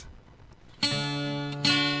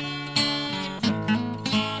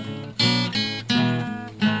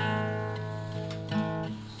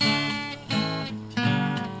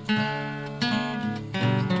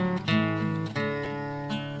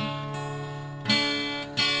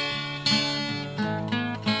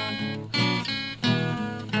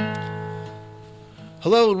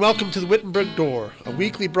Hello and welcome to the Wittenberg Door, a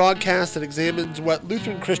weekly broadcast that examines what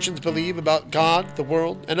Lutheran Christians believe about God, the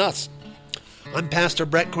world, and us. I'm Pastor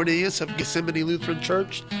Brett Cornelius of Gethsemane Lutheran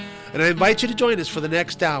Church, and I invite you to join us for the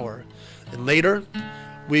next hour. And later,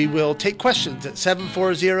 we will take questions at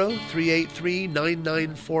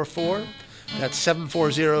 740-383-9944. That's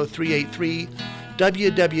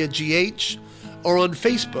 740-383-WWGH, or on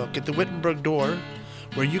Facebook at the Wittenberg Door,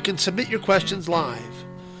 where you can submit your questions live.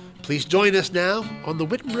 Please join us now on the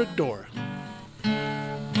Wittenberg Door.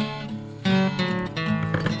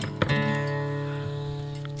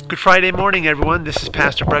 Good Friday morning, everyone. This is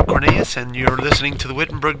Pastor Brett Cornelius, and you're listening to the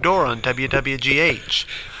Wittenberg Door on WWGH.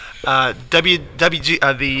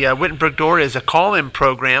 The Wittenberg Door is a call-in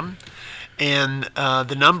program, and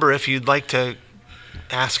the number, if you'd like to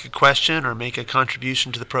ask a question or make a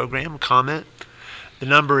contribution to the program, comment, the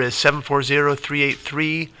number is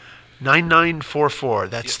 740-383-9944.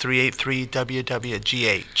 That's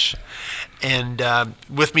 383-WWGH. And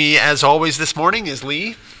with me, as always, this morning is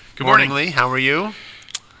Lee. Good morning, Lee. How are you?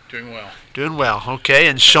 Doing well. Doing well. Okay.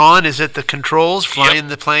 And Sean is at the controls, flying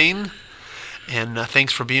the plane. And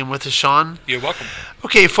thanks for being with us, Sean. You're welcome.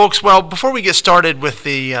 Okay, folks. Well, before we get started with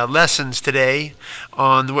the lessons today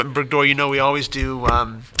on the Wittenberg Door, you know we always do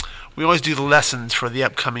the lessons for the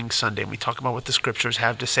upcoming Sunday. We talk about what the Scriptures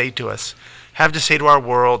have to say to us, have to say to our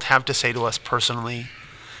world, have to say to us personally,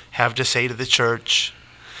 have to say to the church.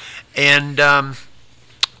 And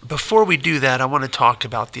before we do that, I want to talk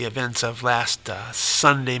about the events of last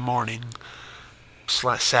Sunday morning,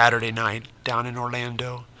 Saturday night down in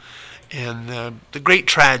Orlando, and the great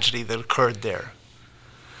tragedy that occurred there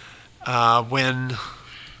when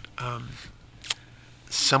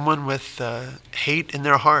someone with hate in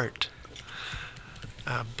their heart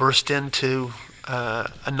burst into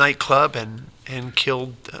a nightclub and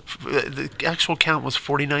killed, the actual count was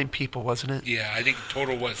 49 people, wasn't it? Yeah, I think the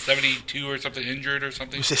total was 72 or something injured or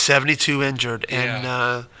something. It was 72 injured,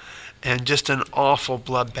 Yeah. and just an awful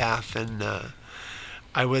bloodbath. And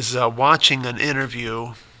I was watching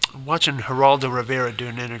Geraldo Rivera do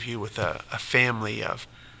an interview with a family of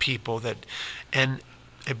people and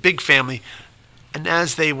a big family. And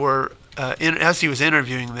as they were, as he was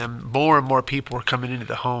interviewing them, more and more people were coming into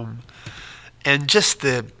the home, and just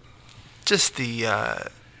the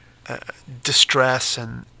distress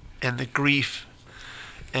and the grief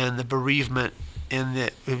and the bereavement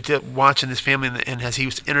and watching this family, and as he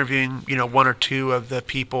was interviewing, one or two of the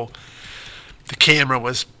people, the camera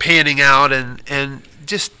was panning out and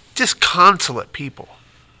just disconsolate people.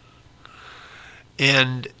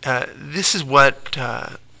 And this is what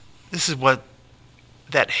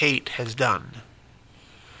that hate has done.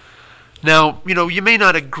 Now, you may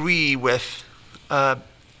not agree with a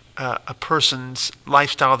person's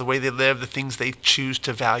lifestyle, the way they live, the things they choose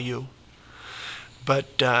to value.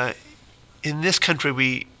 But in this country,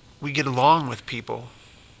 we get along with people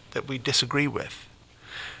that we disagree with.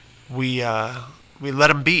 We let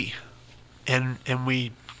them be, and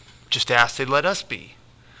we just ask they let us be.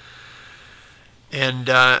 And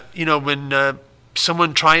when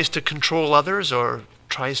someone tries to control others or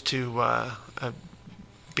tries to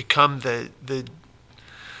become the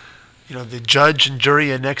judge and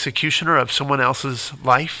jury and executioner of someone else's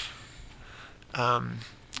life,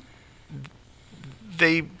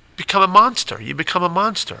 they become a monster. You become a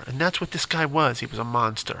monster, and that's what this guy was. He was a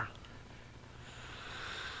monster.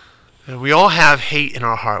 And we all have hate in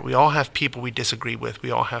our heart. We all have people we disagree with.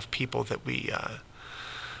 We all have people that we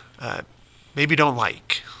maybe don't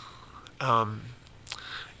like.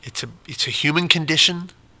 It's a human condition.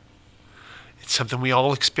 It's something we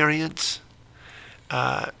all experience.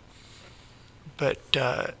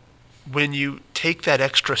 But when you take that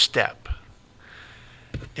extra step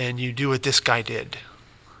and you do what this guy did,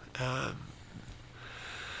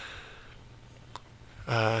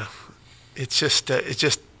 it's just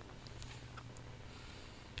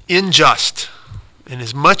unjust. And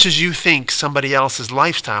as much as you think somebody else's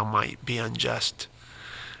lifestyle might be unjust,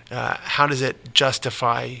 how does it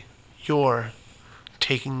justify your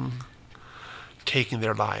taking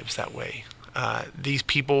their lives that way? These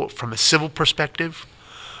people, from a civil perspective,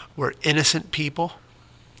 were innocent people.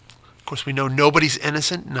 Of course, we know nobody's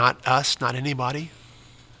innocent, not us, not anybody,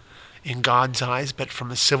 in God's eyes. But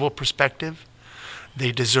from a civil perspective,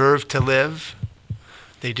 they deserved to live.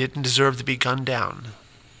 They didn't deserve to be gunned down.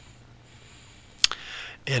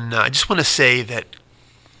 And I just want to say that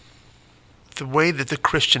the way that the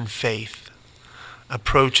Christian faith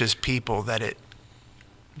approaches people that it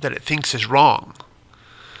thinks is wrong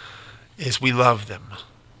is we love them,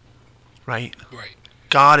 right? Right.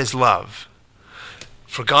 God is love.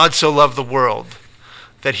 For God so loved the world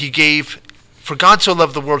that he gave For God so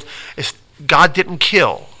loved the world. God didn't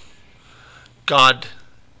kill. God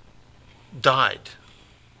died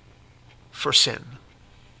for sin.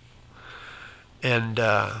 And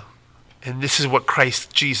this is what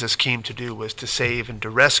Christ Jesus came to do, was to save and to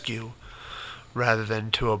rescue rather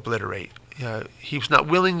than to obliterate. He was not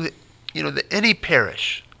willing that any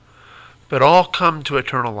perish, but all come to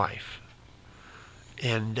eternal life.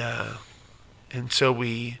 And so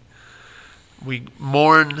we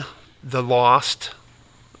mourn the lost,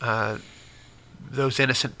 those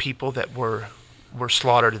innocent people that were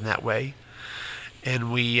slaughtered in that way,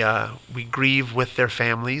 and we grieve with their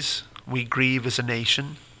families. We grieve as a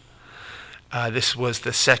nation. This was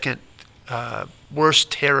the second worst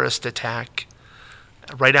terrorist attack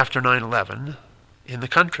right after 9/11 in the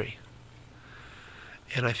country,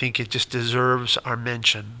 and I think it just deserves our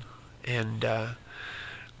mention. And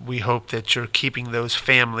we hope that you're keeping those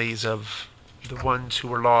families of the ones who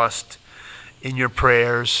were lost in your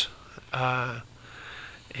prayers, and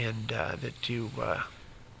that you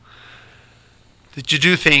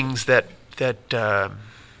do things that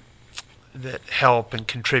help and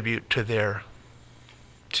contribute to their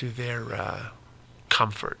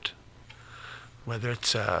comfort, whether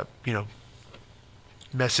it's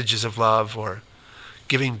messages of love or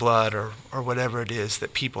giving blood or whatever it is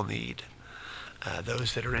that people need,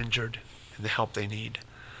 those that are injured and the help they need.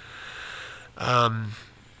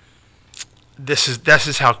 This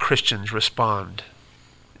is how Christians respond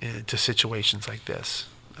to situations like this.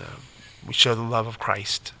 We show the love of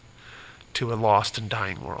Christ to a lost and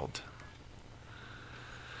dying world.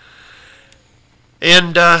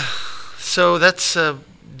 And so that's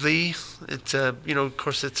Lee. It's of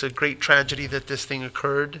course, it's a great tragedy that this thing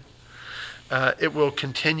occurred. It will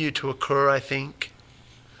continue to occur, I think.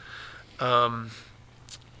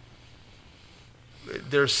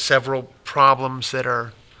 There's several problems that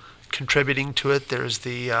are contributing to it. There's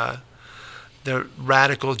the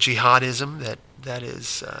radical jihadism that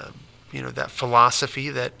is that philosophy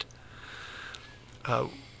that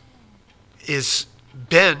is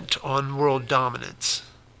bent on world dominance,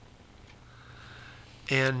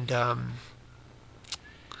 and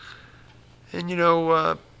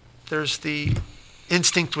there's the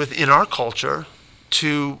instinct within our culture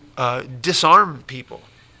to disarm people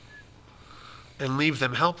and leave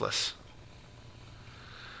them helpless,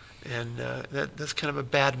 and that's kind of a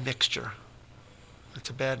bad mixture. It's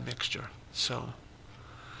a bad mixture. So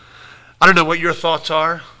I don't know what your thoughts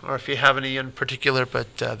are, or if you have any in particular,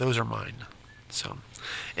 but those are mine. So,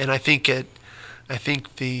 and I think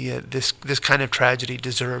this kind of tragedy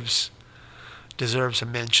deserves a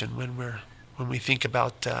mention when we think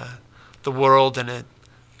about the world and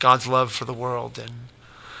God's love for the world, and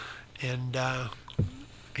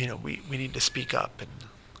we need to speak up and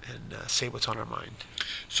say what's on our mind.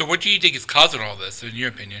 So, what do you think is causing all this, in your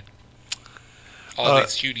opinion? All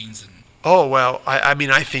these shootings and. Oh well,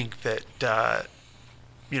 I think that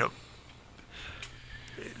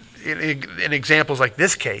in examples like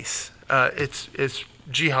this case, it's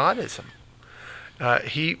jihadism.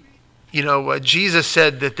 Jesus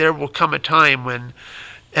said that there will come a time when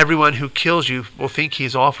everyone who kills you will think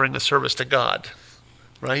he's offering a service to God,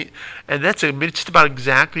 right? And that's just about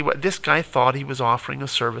exactly what this guy thought. He was offering a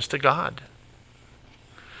service to God,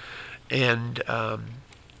 and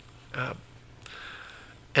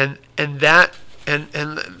that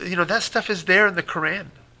stuff is there in the Quran.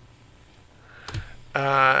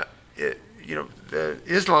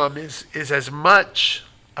 Islam is as much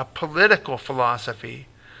a political philosophy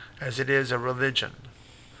as it is a religion,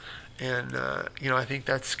 and I think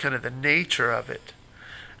that's kind of the nature of it.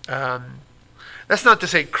 That's not to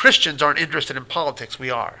say Christians aren't interested in politics. We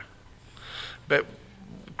are, but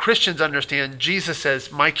Christians understand Jesus says,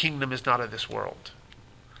 "My kingdom is not of this world.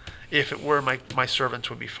 If it were, my servants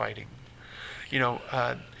would be fighting."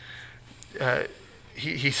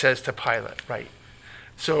 He says to Pilate, right?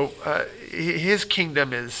 So his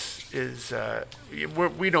kingdom is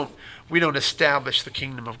we don't establish the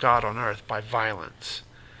kingdom of God on earth by violence.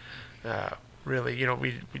 Really,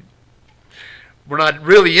 we're not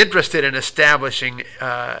really interested in establishing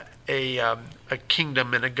a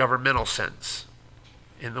kingdom in a governmental sense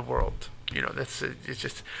in the world. It's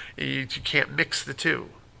just you can't mix the two.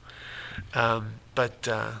 But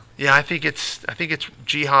I think it's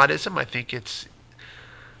jihadism.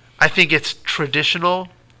 I think it's traditional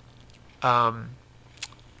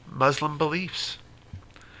Muslim beliefs.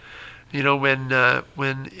 When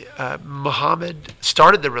Muhammad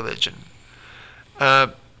started the religion,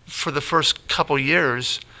 for the first couple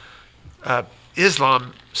years,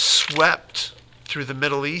 Islam swept through the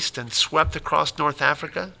Middle East and swept across North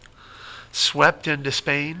Africa, swept into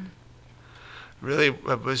Spain. really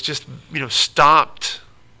was just stopped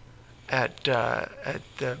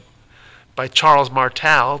by Charles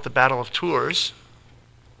Martel, the Battle of Tours,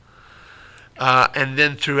 and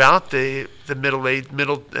then throughout the middle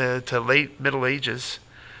to late Middle Ages,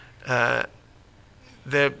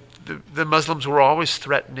 the Muslims were always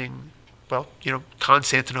threatening. Well,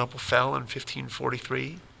 Constantinople fell in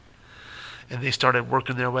 1543, and they started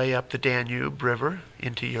working their way up the Danube River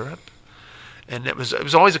into Europe, and it was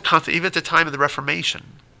always a constant. Even at the time of the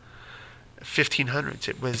Reformation,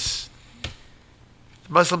 1500s,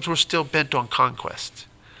 Muslims were still bent on conquest,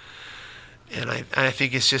 and I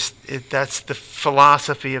think that's the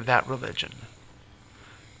philosophy of that religion.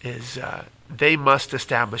 Is they must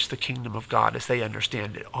establish the kingdom of God as they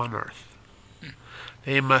understand it on earth.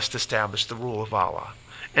 They must establish the rule of Allah.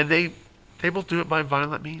 And they will do it by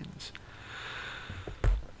violent means.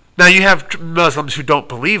 Now you have Muslims who don't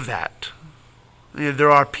believe that. There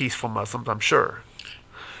are peaceful Muslims, I'm sure.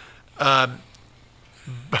 Some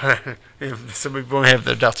people have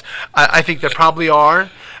their doubts. I think there probably are,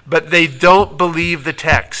 but they don't believe the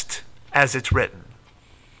text as it's written.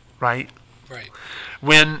 Right? Right.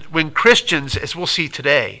 When Christians, as we'll see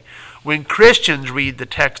today, when Christians read the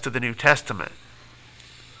text of the New Testament,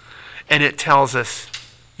 and it tells us,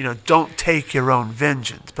 don't take your own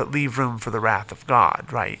vengeance, but leave room for the wrath of God,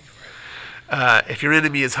 right? If your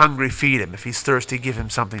enemy is hungry, feed him. If he's thirsty, give him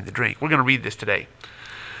something to drink. We're going to read this today.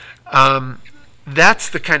 That's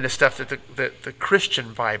the kind of stuff that the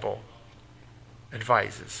Christian Bible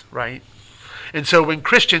advises, right? And so when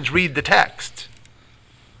Christians read the text,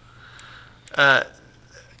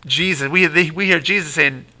 Jesus, we hear Jesus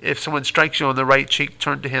saying, if someone strikes you on the right cheek,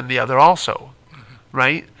 turn to him the other also,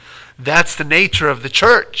 right? That's the nature of the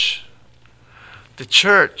church. The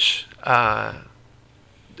church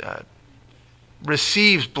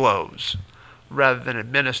receives blows rather than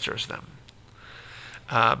administers them.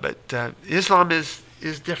 But Islam is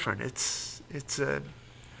different. It's a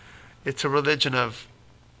religion of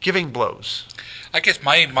giving blows. I guess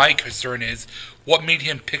my concern is what made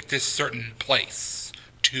him pick this certain place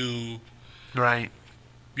to, right?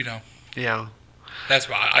 Yeah. That's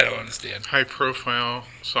what I don't understand. High profile,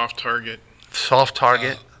 soft target. Soft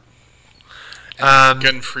target.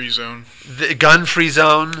 Gun-free zone. The gun-free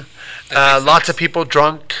zone. Lots of people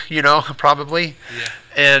drunk, probably.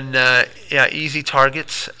 Yeah. And easy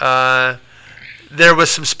targets. There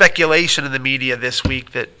was some speculation in the media this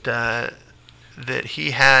week that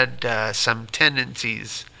he had some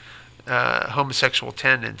tendencies, homosexual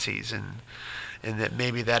tendencies, and that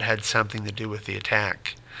maybe that had something to do with the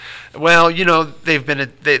attack. Well, they've been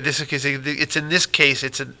it's in this case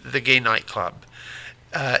it's the gay nightclub.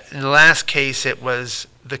 In the last case, it was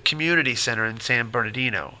the community center in San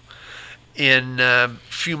Bernardino. In a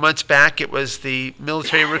few months back, it was the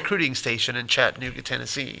military recruiting station in Chattanooga,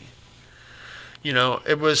 Tennessee.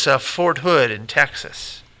 It was Fort Hood in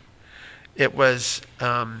Texas. It was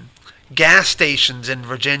gas stations in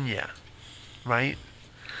Virginia, right?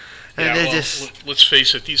 And Yeah, let's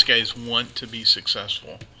face it, these guys want to be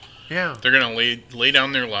successful. Yeah. They're going to lay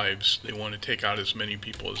down their lives. They want to take out as many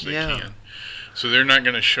people as they Yeah. can. So they're not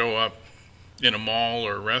going to show up in a mall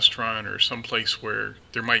or a restaurant or someplace where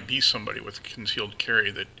there might be somebody with concealed carry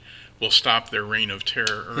that will stop their reign of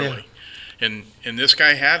terror early. And this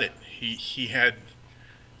guy had it. He had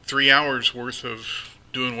 3 hours worth of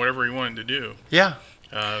doing whatever he wanted to do. Yeah.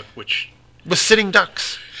 Which With sitting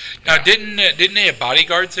ducks. Now, didn't they have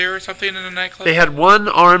bodyguards there or something in the nightclub? They had one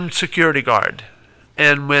armed security guard,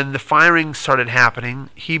 and when the firing started happening,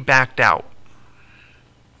 he backed out.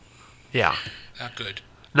 Yeah. Not good.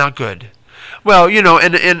 Not good. Well,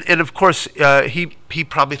 and of course, he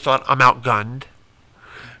probably thought, I'm outgunned.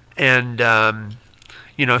 And,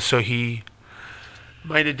 so he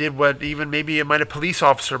might have did what maybe a police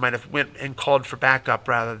officer might have went and called for backup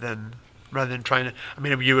rather than trying to. I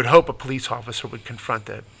mean, you would hope a police officer would confront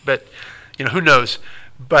it, but who knows?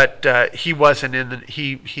 But he wasn't in.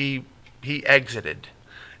 He exited,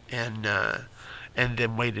 and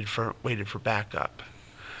then waited for backup.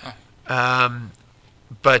 Huh.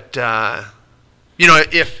 But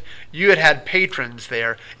if you had patrons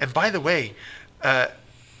there, and by the way,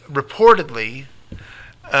 reportedly,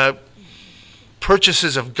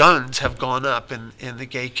 purchases of guns have gone up in the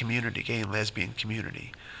gay and lesbian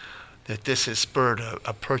community. That this has spurred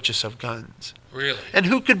a purchase of guns. Really? And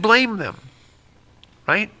who could blame them?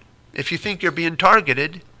 Right? If you think you're being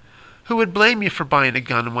targeted, who would blame you for buying a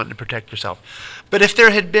gun and wanting to protect yourself? But if there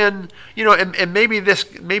had been, and maybe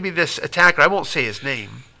this attacker, I won't say his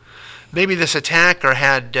name, maybe this attacker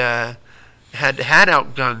had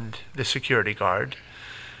outgunned the security guard.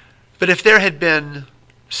 But if there had been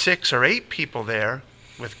 6 or 8 people there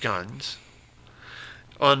with guns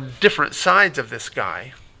on different sides of this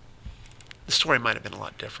guy, the story might have been a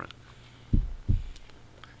lot different.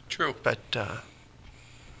 True. But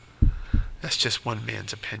that's just one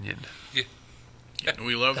man's opinion. Yeah.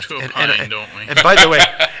 We love to opine, don't we? And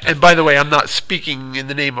by the way, I'm not speaking in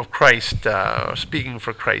the name of Christ, or speaking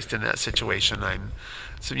for Christ in that situation. I'm,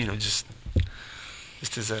 so just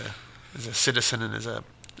as a citizen and as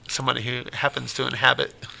somebody who happens to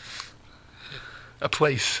inhabit a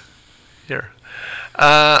place here.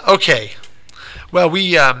 Okay. Well,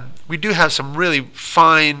 we do have some really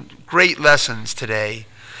fine, great lessons today.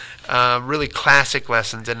 Really classic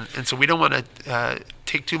lessons, and so we don't want to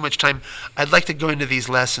take too much time. I'd like to go into these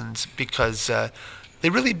lessons because they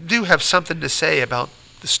really do have something to say about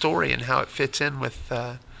the story and how it fits in with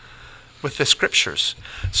the scriptures.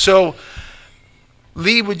 So,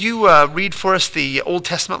 Lee, would you read for us the Old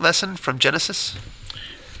Testament lesson from Genesis?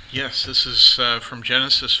 Yes, this is from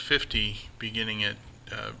Genesis 50, beginning at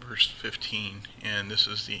verse 15, and this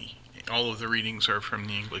is all of the readings are from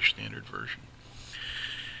the English Standard Version.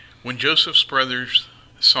 When Joseph's brothers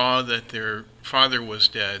saw that their father was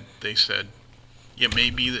dead, they said, "It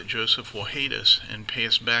may be that Joseph will hate us and pay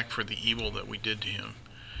us back for the evil that we did to him."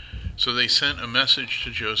 So they sent a message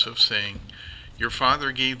to Joseph saying, "Your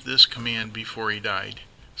father gave this command before he died.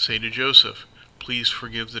 Say to Joseph, please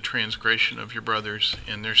forgive the transgression of your brothers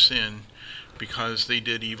and their sin because they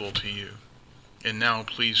did evil to you. And now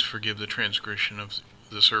please forgive the transgression of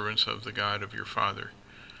the servants of the God of your father."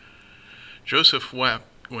 Joseph wept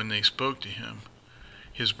when they spoke to him.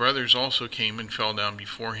 His brothers also came and fell down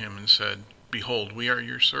before him and said, "Behold, we are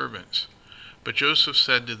your servants." But Joseph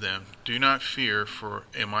said to them, "Do not fear, for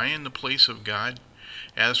am I in the place of God?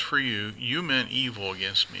 As for you, you meant evil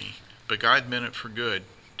against me, but God meant it for good,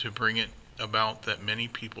 to bring it about that many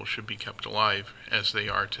people should be kept alive, as they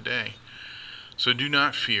are today. So do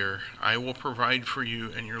not fear, I will provide for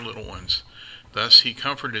you and your little ones." Thus he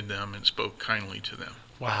comforted them and spoke kindly to them.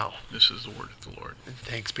 Wow. This is the word of the Lord.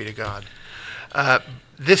 Thanks be to God.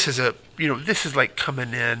 This is like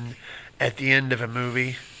coming in at the end of a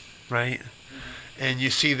movie, right? And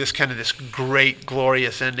you see this great,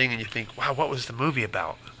 glorious ending, and you think, wow, what was the movie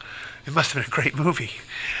about? It must have been a great movie.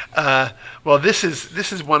 Well, this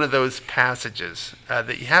is one of those passages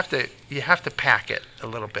that you have to pack it a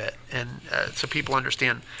little bit, and so people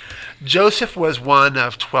understand. Joseph was one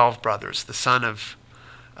of 12 brothers, the son of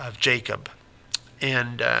Jacob,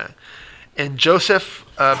 and Joseph,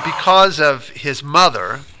 because of his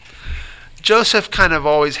mother, Joseph kind of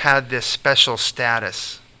always had this special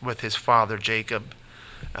status with his father Jacob,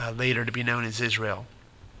 later to be known as Israel.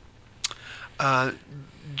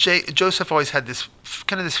 Joseph always had this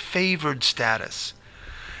favored status,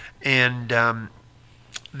 and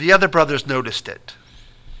the other brothers noticed it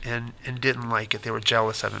and didn't like it. They were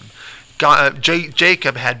jealous of him.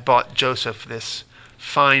 Jacob had bought Joseph this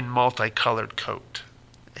fine multicolored coat,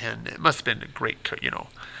 and it must have been a great coat, And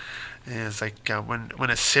it's like when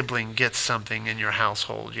a sibling gets something in your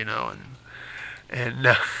household,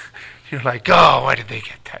 and you're like, oh, why did they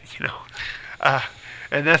get that,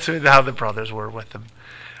 and that's how the brothers were with him.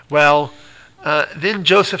 Well, then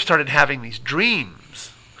Joseph started having these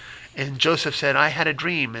dreams, and Joseph said, "I had a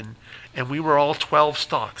dream, and we were all 12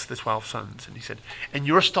 stalks, the 12 sons." And he said, "And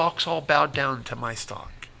your stalks all bowed down to my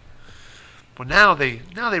stalk." Well, now they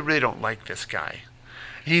really don't like this guy.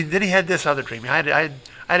 Then he had this other dream. I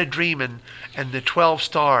had a dream, and the 12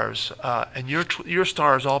 stars, and your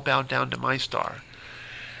stars all bowed down to my star.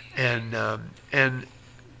 And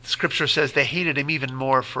Scripture says they hated him even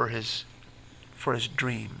more for his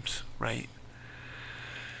dreams, right?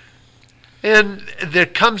 And there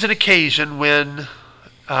comes an occasion when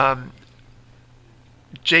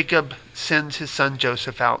Jacob sends his son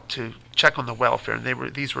Joseph out to check on the welfare,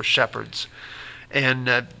 and these were shepherds, and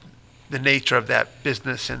the nature of that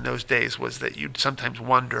business in those days was that you'd sometimes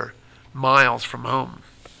wander miles from home,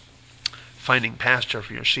 finding pasture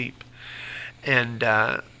for your sheep, and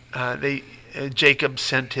Jacob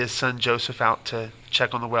sent his son Joseph out to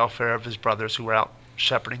check on the welfare of his brothers who were out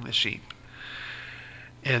shepherding the sheep,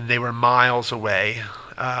 and they were miles away,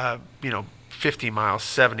 50 miles,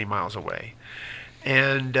 70 miles away.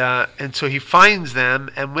 And so he finds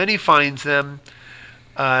them, and when he finds them,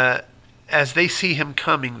 as they see him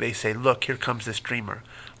coming, they say, "Look, here comes this dreamer.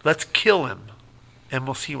 Let's kill him, and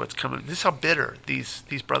we'll see what's coming." This is how bitter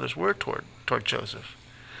these brothers were toward Joseph,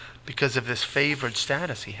 because of this favored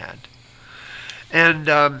status he had.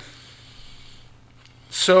 And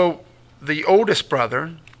so the oldest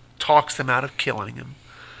brother talks them out of killing him,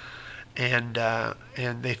 and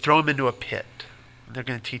they throw him into a pit. They're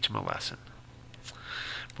going to teach him a lesson.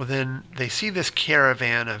 Well, then they see this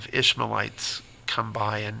caravan of Ishmaelites come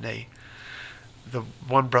by, and the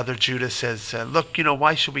one brother, Judah, says, look,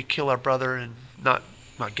 why should we kill our brother and not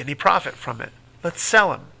get any profit from it? Let's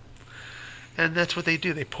sell him. And that's what they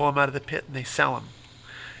do. They pull him out of the pit and they sell him.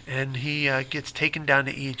 And he gets taken down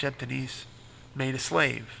to Egypt, and he's made a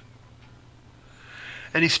slave.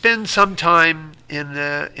 And he spends some time in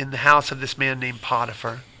the house of this man named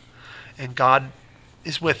Potiphar. And God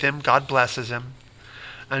is with him. God blesses him.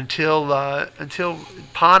 Until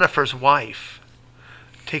Potiphar's wife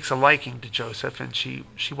takes a liking to Joseph, and she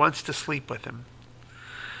wants to sleep with him.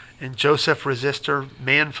 And Joseph resists her,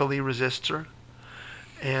 manfully resists her.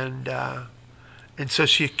 And so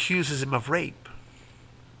she accuses him of rape.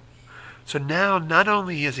 So now not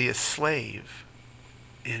only is he a slave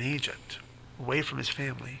in Egypt, away from his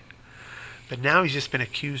family, but now he's just been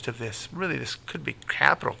accused of this. Really, this could be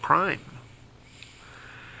capital crime.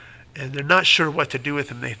 And they're not sure what to do with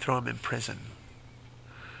him. They throw him in prison.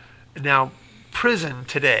 Now, prison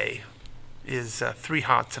today is 3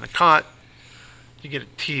 hots and a cot. You get a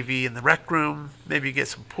TV in the rec room. Maybe you get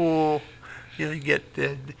some pool. You get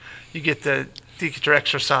your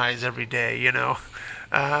exercise every day. You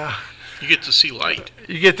get to see light.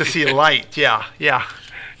 You get to see light. Yeah.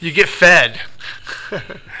 You get fed.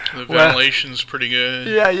 The ventilation's pretty good.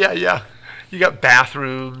 Yeah. You got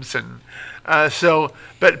bathrooms and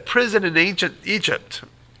but prison in ancient Egypt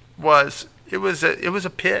was a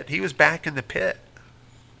pit. He was back in the pit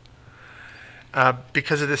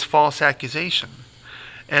because of this false accusation.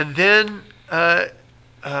 And then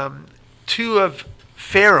 2 of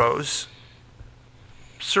Pharaoh's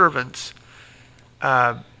servants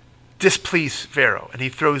displease Pharaoh, and he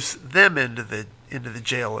throws them into the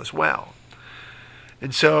jail as well.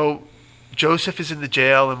 And so Joseph is in the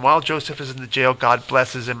jail, and while Joseph is in the jail, God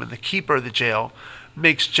blesses him, and the keeper of the jail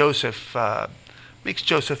makes Joseph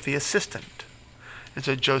the assistant. And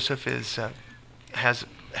so Joseph has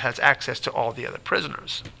access to all the other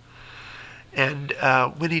prisoners. And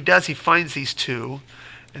when he does, he finds these 2,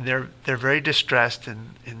 and they're very distressed,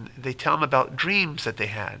 and they tell him about dreams that they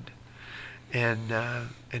had. And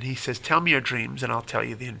he says, "Tell me your dreams, and I'll tell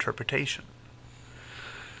you the interpretation."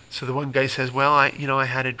 So the one guy says, "Well, I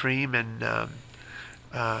had a dream, and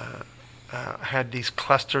I had these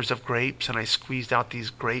clusters of grapes, and I squeezed out these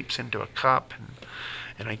grapes into a cup,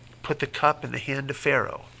 and I put the cup in the hand of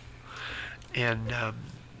Pharaoh." And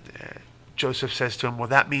Joseph says to him, "Well,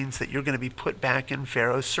 that means that you're going to be put back in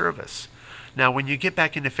Pharaoh's service. Now, when you get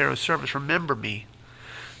back into Pharaoh's service, remember me,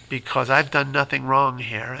 because I've done nothing wrong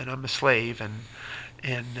here, and I'm a slave, and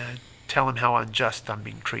tell him how unjust I'm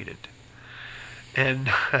being treated."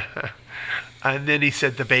 And and then he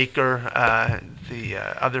said, the baker, the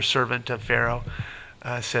other servant of Pharaoh,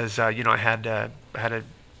 says, I had a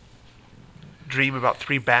dream about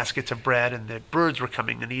 3 baskets of bread, and the birds were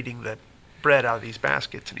coming and eating the bread out of these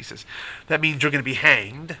baskets. And he says, that means you're going to be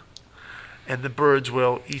hanged, and the birds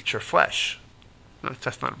will eat your flesh.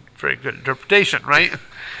 That's not a very good interpretation, right?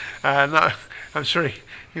 I'm sure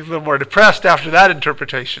he's a little more depressed after that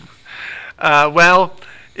interpretation. Well,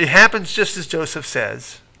 it happens just as Joseph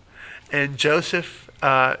says, and Joseph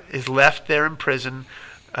is left there in prison.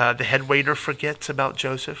 The head waiter forgets about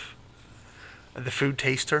Joseph, the food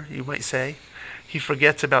taster, you might say. He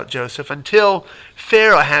forgets about Joseph until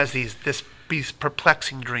Pharaoh has these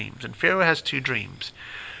perplexing dreams. And Pharaoh has 2 dreams.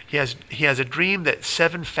 He has a dream that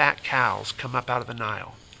 7 fat cows come up out of the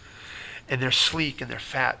Nile, and they're sleek and they're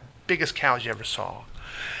fat, biggest cows you ever saw.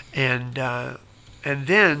 And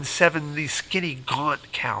then 7 these skinny,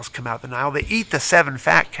 gaunt cows come out of the Nile. They eat the 7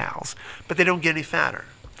 fat cows, but they don't get any fatter.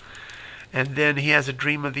 And then he has a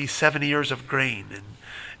dream of these 7 ears of grain,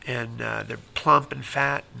 and they're plump and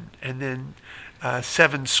fat. And then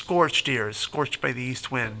 7 scorched ears, scorched by the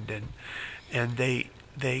east wind, and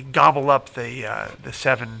they gobble up the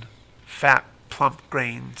 7 fat, plump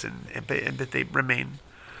grains, but they remain.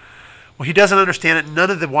 Well, he doesn't understand it.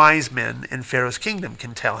 None of the wise men in Pharaoh's kingdom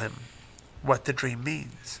can tell him what the dream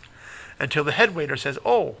means, until the head waiter says,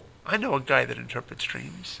 "Oh, I know a guy that interprets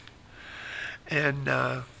dreams." And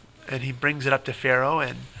he brings it up to Pharaoh,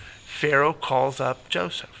 and Pharaoh calls up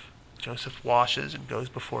Joseph. Joseph washes and goes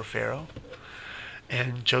before Pharaoh,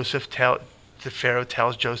 and Pharaoh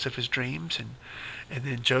tells Joseph his dreams, and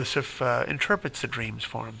then Joseph interprets the dreams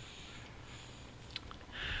for him.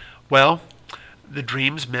 Well, the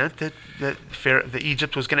dreams meant that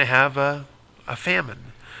Egypt was going to have a famine.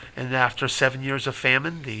 And after 7 years of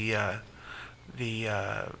famine,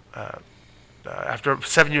 after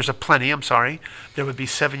 7 years of plenty, there would be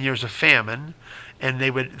 7 years of famine, and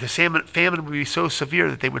famine would be so severe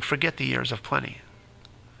that they would forget the years of plenty.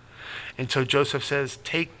 And so Joseph says,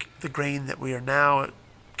 take the grain that we are now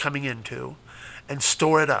coming into and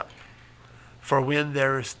store it up for when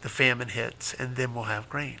there's the famine hits, and then we'll have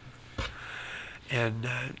grain. And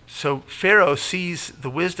so Pharaoh sees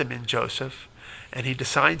the wisdom in Joseph, and he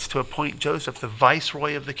decides to appoint Joseph the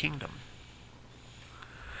viceroy of the kingdom.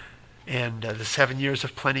 And the 7 years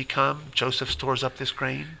of plenty come. Joseph stores up this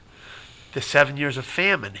grain. The 7 years of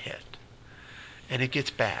famine hit, and it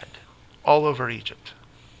gets bad all over Egypt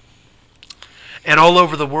and all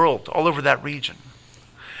over the world, all over that region.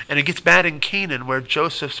 And it gets bad in Canaan, where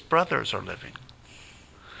Joseph's brothers are living.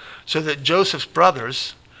 So that Joseph's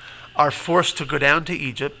brothers are forced to go down to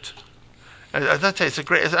Egypt. I didn't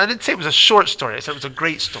say it was a short story. I said it was a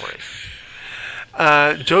great story.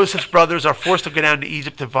 Joseph's brothers are forced to go down to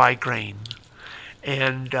Egypt to buy grain.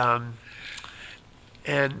 And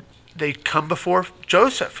they come before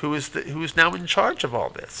Joseph, who is now in charge of all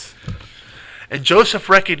this. And Joseph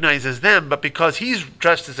recognizes them, but because he's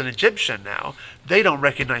dressed as an Egyptian now, they don't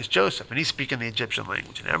recognize Joseph, and he's speaking the Egyptian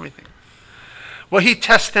language and everything. Well, he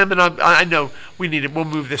tests them, and I know we'll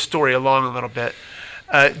move this story along a little bit.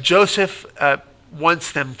 Joseph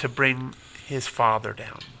wants them to bring his father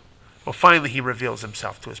down. Well, finally he reveals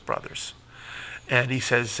himself to his brothers. And he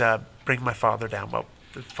says, bring my father down. Well,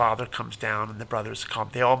 the father comes down, and the brothers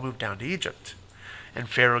come. They all move down to Egypt. And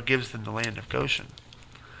Pharaoh gives them the land of Goshen.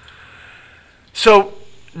 So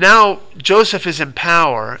now Joseph is in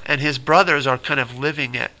power, and his brothers are kind of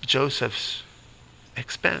living at Joseph's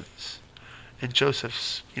expense and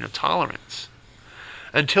Joseph's, tolerance,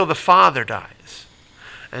 until the father dies.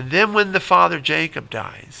 And then when the father Jacob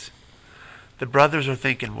dies, the brothers are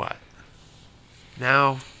thinking, what?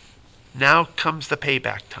 Now comes the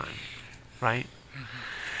payback time, right?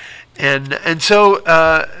 Mm-hmm. And so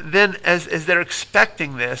then as they're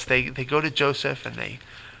expecting this, they go to Joseph and they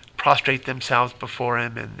prostrate themselves before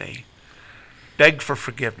him and they beg for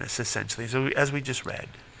forgiveness, essentially, as we just read.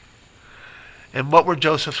 And what were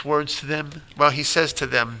Joseph's words to them? Well, he says to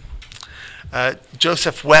them,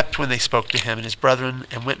 Joseph wept when they spoke to him and his brethren,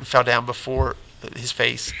 and went and fell down before his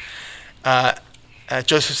face.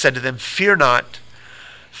 Joseph said to them, fear not,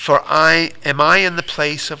 for am I in the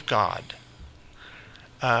place of God?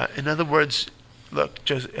 In other words, look,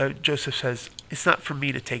 Joseph says, it's not for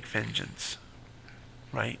me to take vengeance,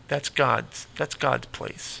 right? That's God's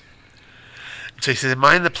place. So he says, am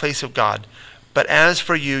I in the place of God? But as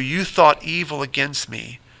for you, you thought evil against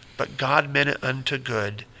me, but God meant it unto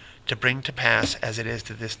good, to bring to pass as it is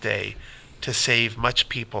to this day, to save much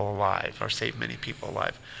people alive, or save many people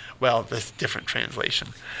alive. Well, that's a different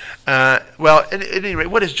translation. Well, at any rate,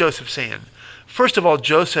 what is Joseph saying? First of all,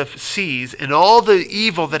 Joseph sees in all the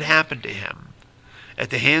evil that happened to him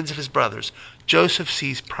at the hands of his brothers, Joseph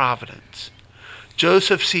sees providence.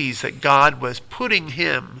 Joseph sees that God was putting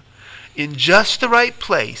him in just the right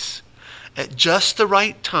place at just the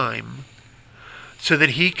right time so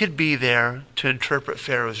that he could be there to interpret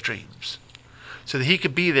Pharaoh's dreams, so that he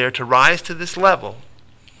could be there to rise to this level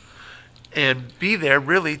and be there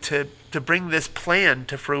really to bring this plan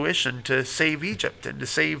to fruition, to save Egypt and to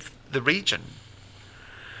save the region.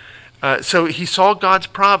 So he saw God's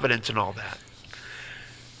providence in all that.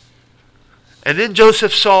 And then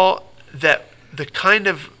Joseph saw that the kind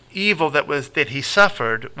of evil that he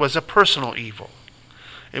suffered was a personal evil.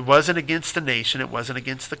 It wasn't against the nation. It wasn't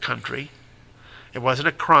against the country. It wasn't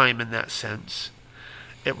a crime in that sense.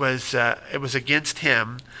 It was against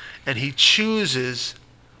him, and he chooses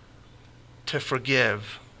to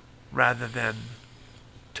forgive rather than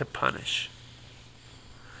to punish.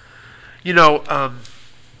 The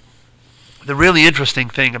really interesting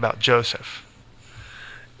thing about Joseph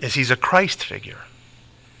is he's a Christ figure,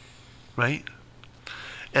 right?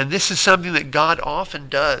 And this is something that God often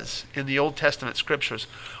does in the Old Testament scriptures.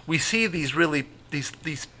 We see these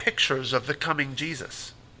pictures of the coming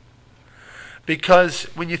Jesus. Because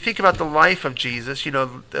when you think about the life of Jesus,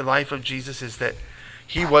 the life of Jesus is that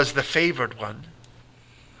he was the favored one.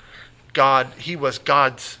 He was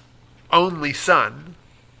God's only son.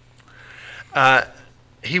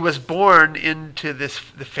 He was born into the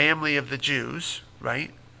family of the Jews,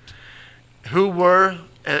 right? Who were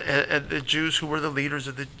and the Jews who were the leaders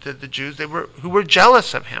of the Jews, who were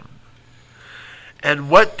jealous of him.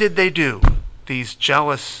 And what did they do? These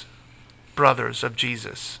jealous brothers of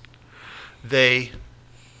Jesus, they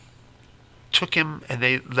took him and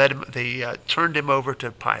they turned him over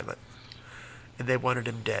to Pilate, and they wanted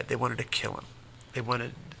him dead. They wanted to kill him. They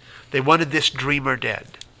wanted this dreamer dead.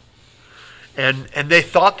 And they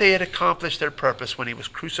thought they had accomplished their purpose when he was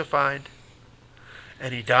crucified,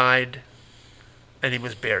 and he died, and he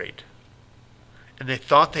was buried. and they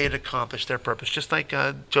thought they had accomplished their purpose, just like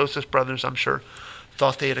Joseph's brothers, I'm sure,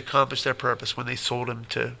 thought they had accomplished their purpose when they sold him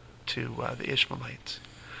to the Ishmaelites.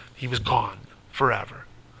 He was gone forever.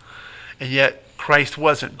 And yet Christ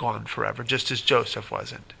wasn't gone forever, just as Joseph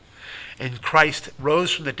wasn't. And Christ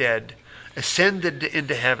rose from the dead, ascended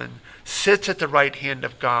into heaven, sits at the right hand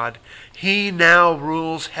of God. He now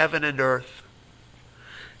rules heaven and earth,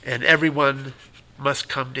 and everyone must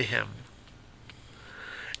come to him.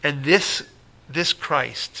 And this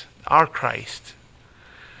Christ, our Christ,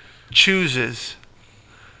 chooses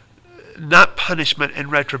not punishment and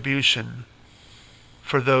retribution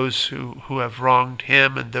for those who have wronged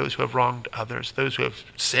him and those who have wronged others, those who have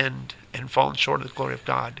sinned and fallen short of the glory of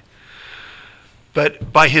God.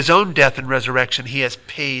 But by his own death and resurrection, he has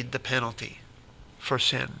paid the penalty for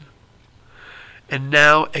sin, and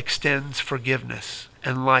now extends forgiveness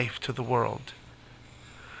and life to the world,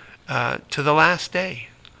 to the last day.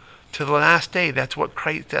 To the last day, that's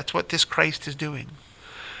what this Christ is doing.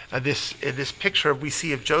 This picture we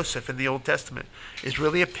see of Joseph in the Old Testament is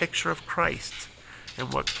really a picture of Christ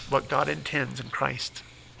and what God intends in Christ.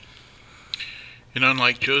 And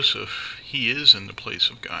unlike Joseph, he is in the place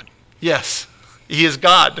of God. Yes, he is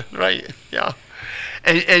God, right? Yeah,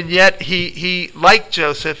 and yet he like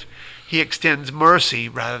Joseph, he extends mercy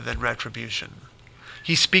rather than retribution.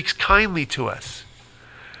 He speaks kindly to us.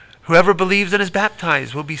 Whoever believes and is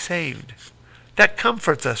baptized will be saved. That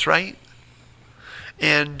comforts us, right?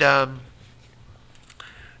 And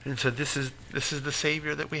so this is the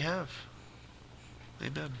Savior that we have.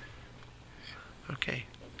 Amen. Okay.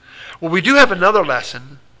 Well, we do have another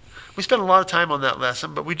lesson. We spent a lot of time on that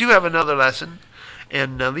lesson, but we do have another lesson.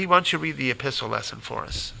 And Lee, why don't you read the epistle lesson for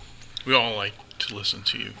us? We all like to listen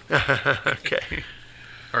to you. Okay.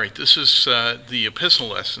 All right, this is the epistle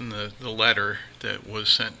lesson, the letter that was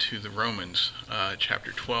sent to the Romans,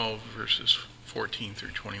 chapter 12, verses 14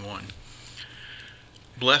 through 21.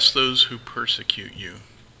 Bless those who persecute you.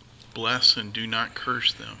 Bless and do not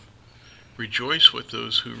curse them. Rejoice with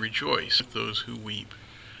those who rejoice, with those who weep.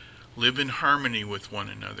 Live in harmony with one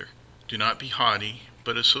another. Do not be haughty,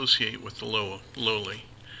 but associate with the lowly.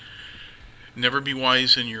 Never be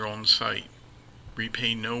wise in your own sight.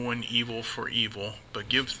 Repay no one evil for evil, but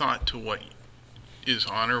give thought to what is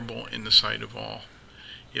honorable in the sight of all.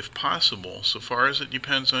 If possible, so far as it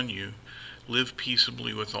depends on you, live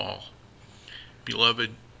peaceably with all.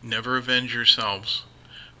 Beloved, never avenge yourselves,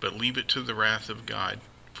 but leave it to the wrath of God.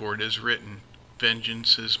 For it is written,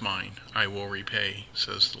 vengeance is mine, I will repay,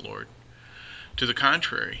 says the Lord. To the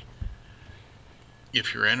contrary,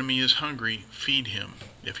 if your enemy is hungry, feed him.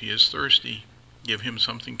 If he is thirsty, give him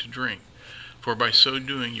something to drink. For by so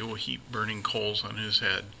doing you will heap burning coals on his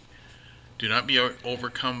head. Do not be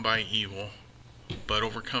overcome by evil, but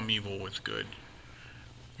overcome evil with good.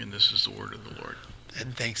 And this is the word of the Lord.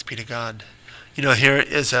 And thanks be to God. You know, here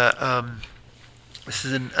is this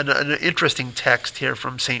is an interesting text here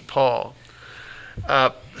from St. Paul.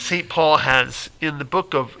 St. Paul has, in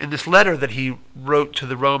this letter that he wrote to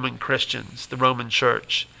the Roman Christians, the Roman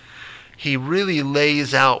church, he really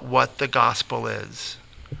lays out what the gospel is.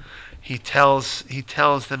 He tells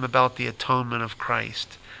them about the atonement of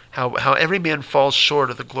Christ, how every man falls short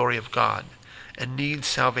of the glory of God and needs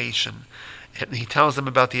salvation. And he tells them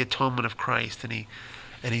about the atonement of Christ, and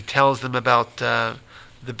he tells them about the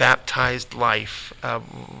baptized life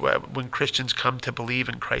when Christians come to believe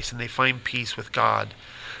in Christ and they find peace with God,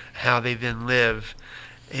 how they then live,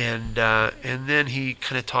 and then he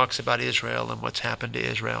kind of talks about Israel and what's happened to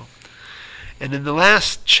Israel. And in the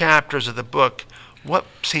last chapters of the book, what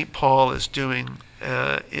St. Paul is doing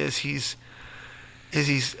is he's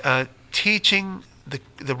teaching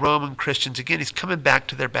the Roman Christians again. He's coming back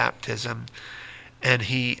to their baptism, and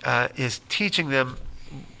he is teaching them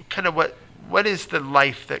kind of what is the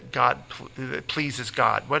life that that pleases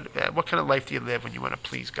God. What kind of life do you live when you want to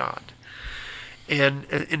please God? And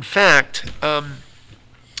in fact,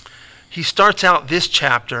 he starts out this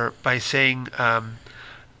chapter by saying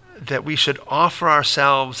that we should offer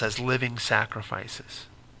ourselves as living sacrifices.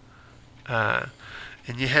 And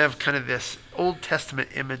you have kind of this Old Testament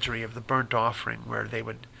imagery of the burnt offering, where they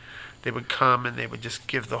would come and they would just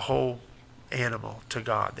give the whole animal to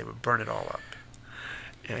God. They would burn it all up.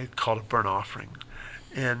 It's called a burnt offering,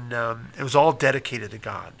 and it was all dedicated to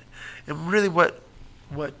God. And really, what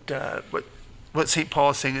St.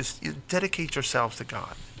 Paul is saying is, you dedicate yourselves to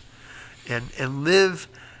God, and live.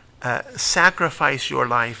 Sacrifice your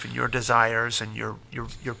life and your desires and your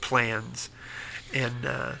plans, and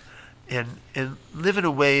live in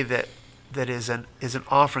a way that is an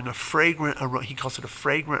offering, a fragrant aroma. He calls it a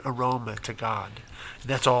fragrant aroma to God.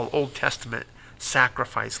 And that's all Old Testament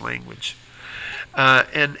sacrifice language.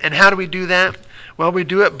 And how do we do that? Well, we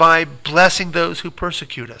do it by blessing those who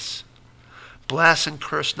persecute us. Bless and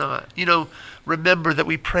curse not. Remember that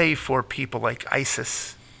we pray for people like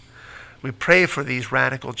ISIS. We pray for these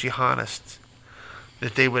radical jihadists,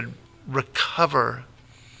 that they would recover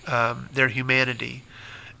their humanity,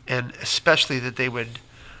 and especially that they would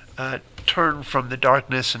turn from the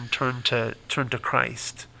darkness and turn to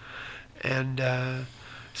Christ. And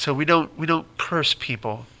so we don't curse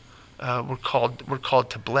people. We're called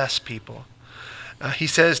to bless people. He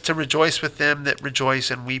says to rejoice with them that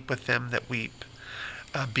rejoice and weep with them that weep.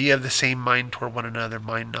 Be of the same mind toward one another.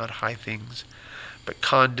 Mind not high things, but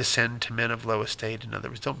condescend to men of low estate. In other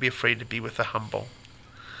words, don't be afraid to be with the humble.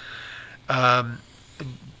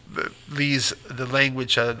 Lee's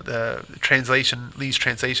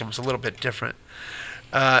translation was a little bit different.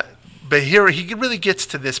 But here he really gets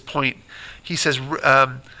to this point. He says,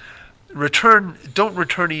 don't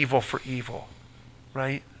return evil for evil,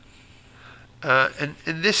 right? And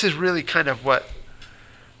this is really kind of what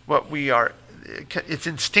we are. It's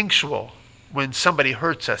instinctual when somebody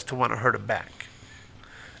hurts us to want to hurt them back.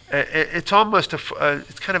 It's almost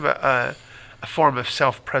it's kind of a form of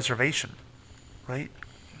self-preservation, right?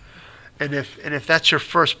 And if that's your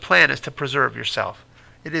first plan, is to preserve yourself.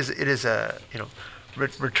 It is a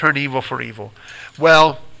return evil for evil.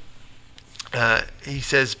 Well, he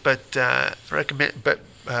says, how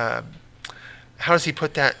does he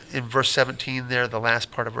put that in verse 17 there, the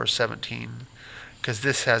last part of verse 17? Because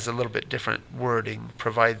this has a little bit different wording.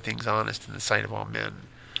 Provide things honest in the sight of all men,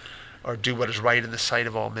 or do what is right in the sight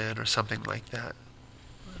of all men, or something like that.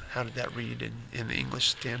 How did that read in the English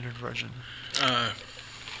Standard Version?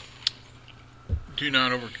 Do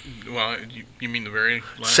not over. Well, you mean the very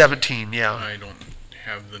last? 17, yeah. I don't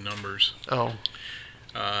have the numbers. Oh.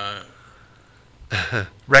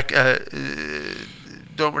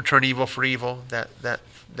 Don't return evil for evil. That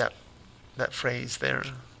phrase there.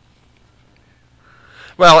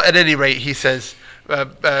 Well, at any rate, he says,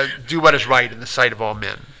 do what is right in the sight of all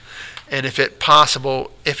men, and if it's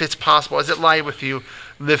possible, as it lie with you,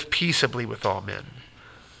 live peaceably with all men.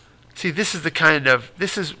 See, this is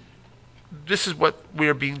what we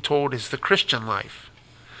are being told is the Christian life,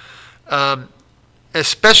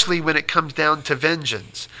 especially when it comes down to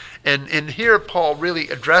vengeance. And here Paul really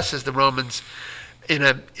addresses the Romans in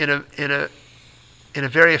a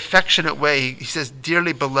very affectionate way. He says,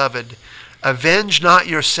 "Dearly beloved, avenge not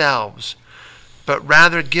yourselves, but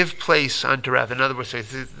rather give place unto wrath." In other words,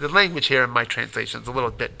 the language here in my translation is a little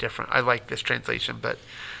bit different. I like this translation, but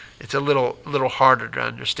it's a little harder to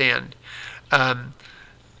understand. But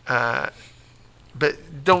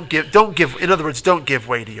don't give. In other words, don't give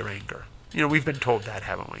way to your anger. We've been told that,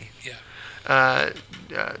 haven't we? Yeah.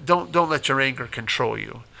 Don't let your anger control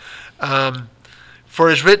you. For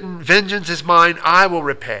it is written, "Vengeance is mine; I will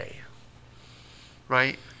repay."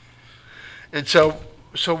 Right. And so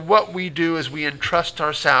what we do is we entrust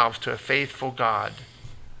ourselves to a faithful God,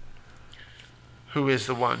 who is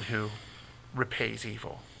the one who repays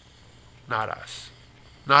evil, not us,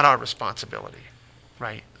 not our responsibility,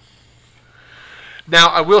 right? Now,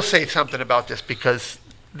 I will say something about this because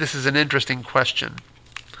this is an interesting question.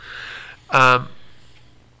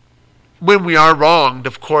 When we are wronged,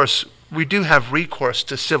 of course, we do have recourse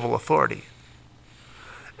to civil authority.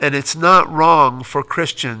 And it's not wrong for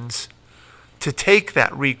Christians to take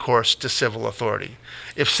that recourse to civil authority.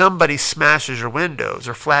 If somebody smashes your windows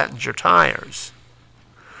or flattens your tires,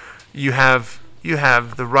 you have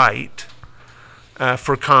the right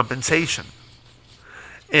for compensation.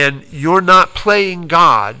 And you're not playing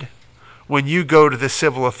God when you go to the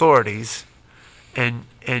civil authorities and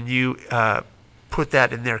you put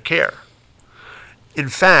that in their care. In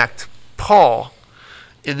fact, Paul,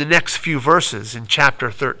 in the next few verses in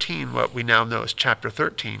chapter 13, what we now know as chapter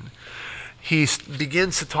 13, he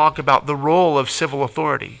begins to talk about the role of civil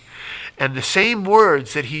authority. And the same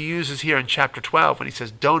words that he uses here in chapter 12 when he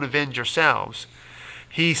says, "Don't avenge yourselves,"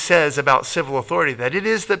 he says about civil authority that it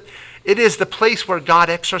is the place where God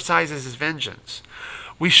exercises his vengeance.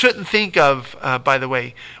 We shouldn't think of, by the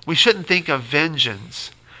way,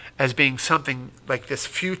 vengeance as being something like this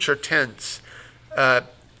future tense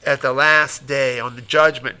at the last day, on the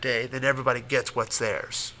judgment day, then everybody gets what's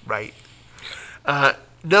theirs, right?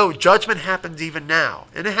 No, judgment happens even now,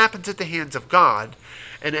 and it happens at the hands of God,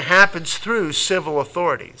 and it happens through civil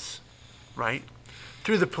authorities, right?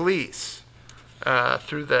 Through the police,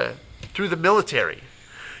 through the military.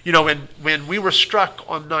 When we were struck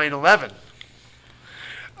on 9/11,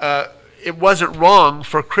 it wasn't wrong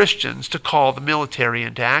for Christians to call the military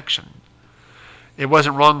into action. It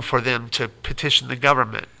wasn't wrong for them to petition the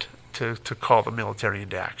government to call the military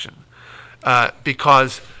into action.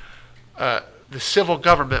 because the civil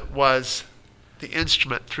government was the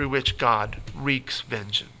instrument through which God wreaks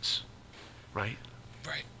vengeance, right?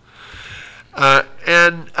 Right.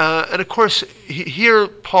 And of course, here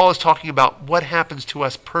Paul is talking about what happens to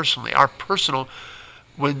us personally,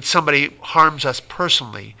 when somebody harms us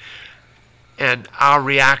personally, and our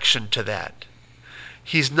reaction to that.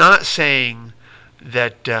 He's not saying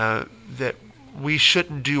that that we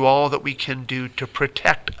shouldn't do all that we can do to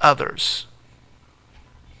protect others,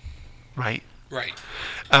 right? Right.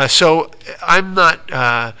 So I'm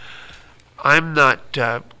not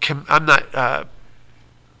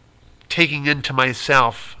taking into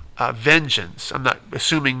myself vengeance. I'm not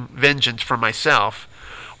assuming vengeance for myself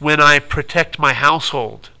when I protect my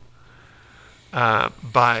household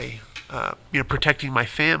by protecting my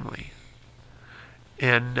family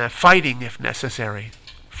and fighting if necessary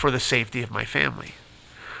for the safety of my family.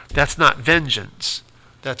 That's not vengeance.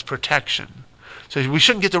 That's protection. So we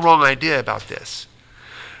shouldn't get the wrong idea about this.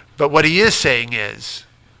 But what he is saying is,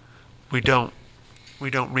 we don't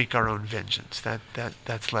wreak our own vengeance.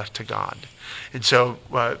 That's left to God. And so,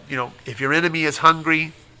 if your enemy is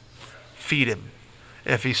hungry, feed him.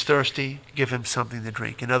 If he's thirsty, give him something to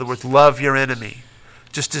drink. In other words, love your enemy,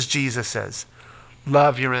 just as Jesus says.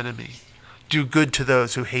 Love your enemy. Do good to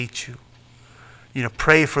those who hate you.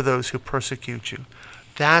 Pray for those who persecute you.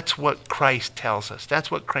 That's what Christ tells us.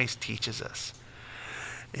 That's what Christ teaches us.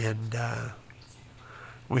 And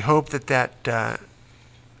we hope that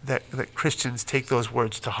Christians take those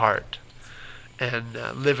words to heart and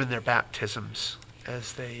live in their baptisms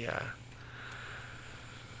as they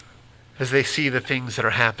see the things that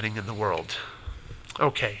are happening in the world.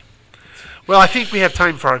 Okay. Well, I think we have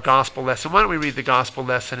time for our gospel lesson. Why don't we read the gospel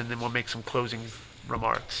lesson and then we'll make some closing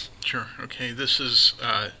remarks. Sure. Okay. This is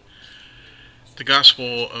the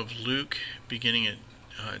Gospel of Luke, beginning at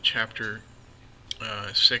chapter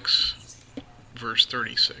 6, verse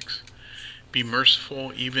 36. Be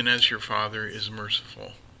merciful, even as your Father is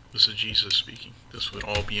merciful. This is Jesus speaking. This would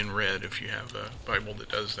all be in red if you have a Bible that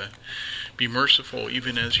does that. Be merciful,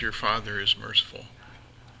 even as your Father is merciful.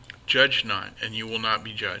 Judge not, and you will not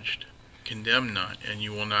be judged. Condemn not, and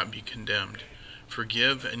you will not be condemned.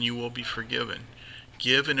 Forgive, and you will be forgiven.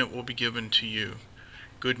 Give, and it will be given to you.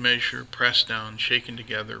 Good measure, pressed down, shaken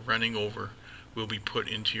together, running over, will be put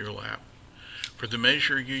into your lap. For the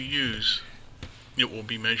measure you use, it will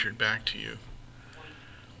be measured back to you.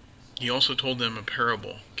 He also told them a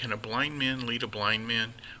parable. Can a blind man lead a blind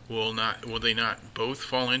man? Will they not both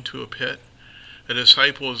fall into a pit? A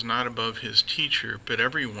disciple is not above his teacher, but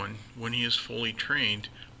everyone, when he is fully trained,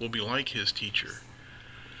 will be like his teacher.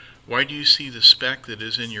 Why do you see the speck that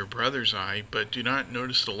is in your brother's eye, but do not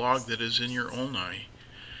notice the log that is in your own eye?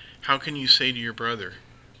 How can you say to your brother,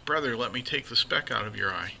 Brother, let me take the speck out of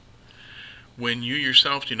your eye, when you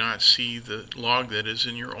yourself do not see the log that is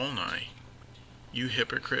in your own eye? You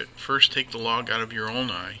hypocrite, first take the log out of your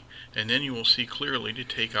own eye, and then you will see clearly to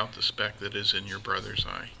take out the speck that is in your brother's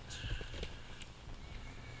eye.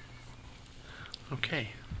 Okay.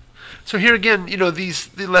 So here again,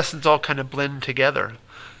 the lessons all kind of blend together.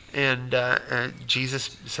 And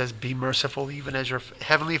Jesus says, be merciful even as your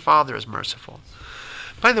heavenly Father is merciful.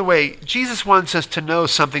 By the way, Jesus wants us to know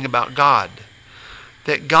something about God.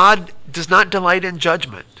 That God does not delight in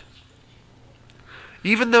judgment.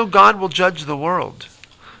 Even though God will judge the world,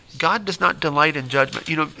 God does not delight in judgment.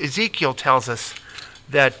 Ezekiel tells us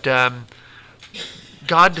that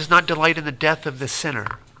God does not delight in the death of the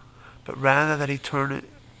sinner, but rather that he turn it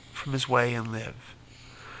from his way and live.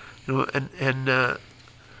 When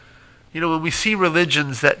we see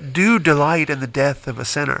religions that do delight in the death of a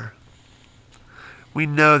sinner, we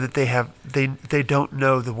know that they don't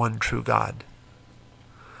know the one true God.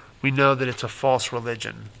 We know that it's a false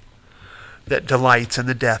religion that delights in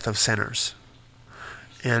the death of sinners.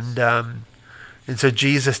 And so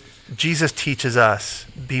Jesus teaches us,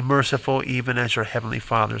 be merciful even as your heavenly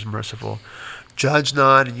Father is merciful. Judge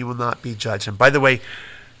not, and you will not be judged. And by the way,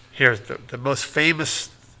 here's the most famous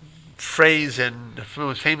phrase and the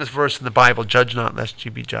most famous verse in the Bible: judge not lest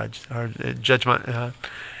you be judged, or judgment,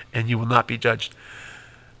 and you will not be judged.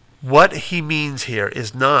 What he means here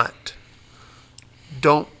is not,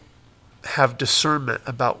 don't have discernment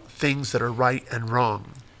about things that are right and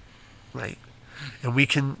wrong, right? And we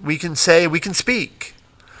can speak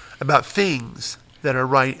about things that are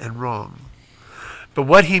right and wrong. But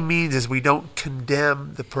what he means is we don't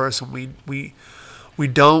condemn the person. We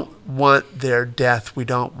don't want their death. We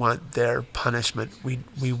don't want their punishment.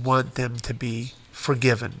 We want them to be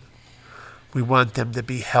forgiven. We want them to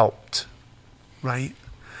be helped, right?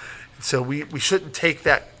 So we shouldn't take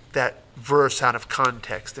that verse out of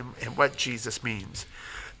context and what Jesus means.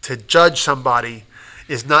 To judge somebody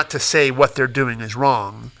is not to say what they're doing is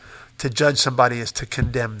wrong. To judge somebody is to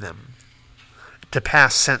condemn them, to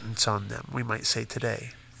pass sentence on them, we might say today,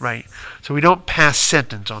 right? So we don't pass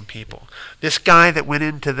sentence on people. This guy that went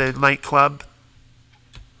into the nightclub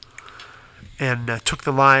and took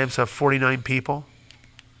the lives of 49 people,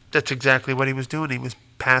 that's exactly what he was doing. He was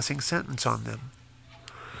passing sentence on them.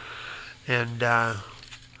 And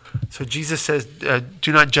so Jesus says,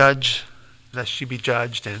 do not judge, lest you be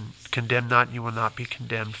judged, and condemn not, you will not be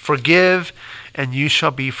condemned. Forgive, and you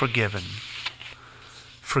shall be forgiven.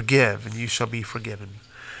 Forgive, and you shall be forgiven.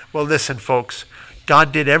 Well, listen, folks,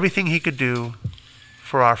 God did everything he could do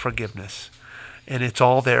for our forgiveness, and it's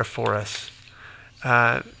all there for us.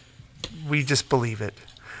 We just believe it.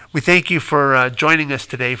 We thank you for joining us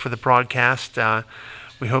today for the broadcast.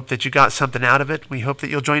 We hope that you got something out of it. We hope that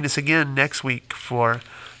you'll join us again next week for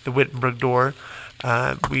the Wittenberg Door.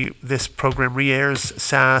 This program re-airs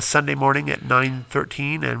Sunday morning at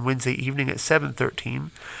 9:13 and Wednesday evening at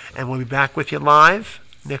 7:13. And we'll be back with you live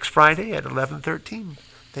next Friday at 11:13.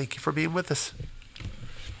 Thank you for being with us.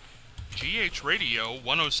 GH Radio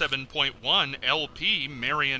 107.1 LP Marion.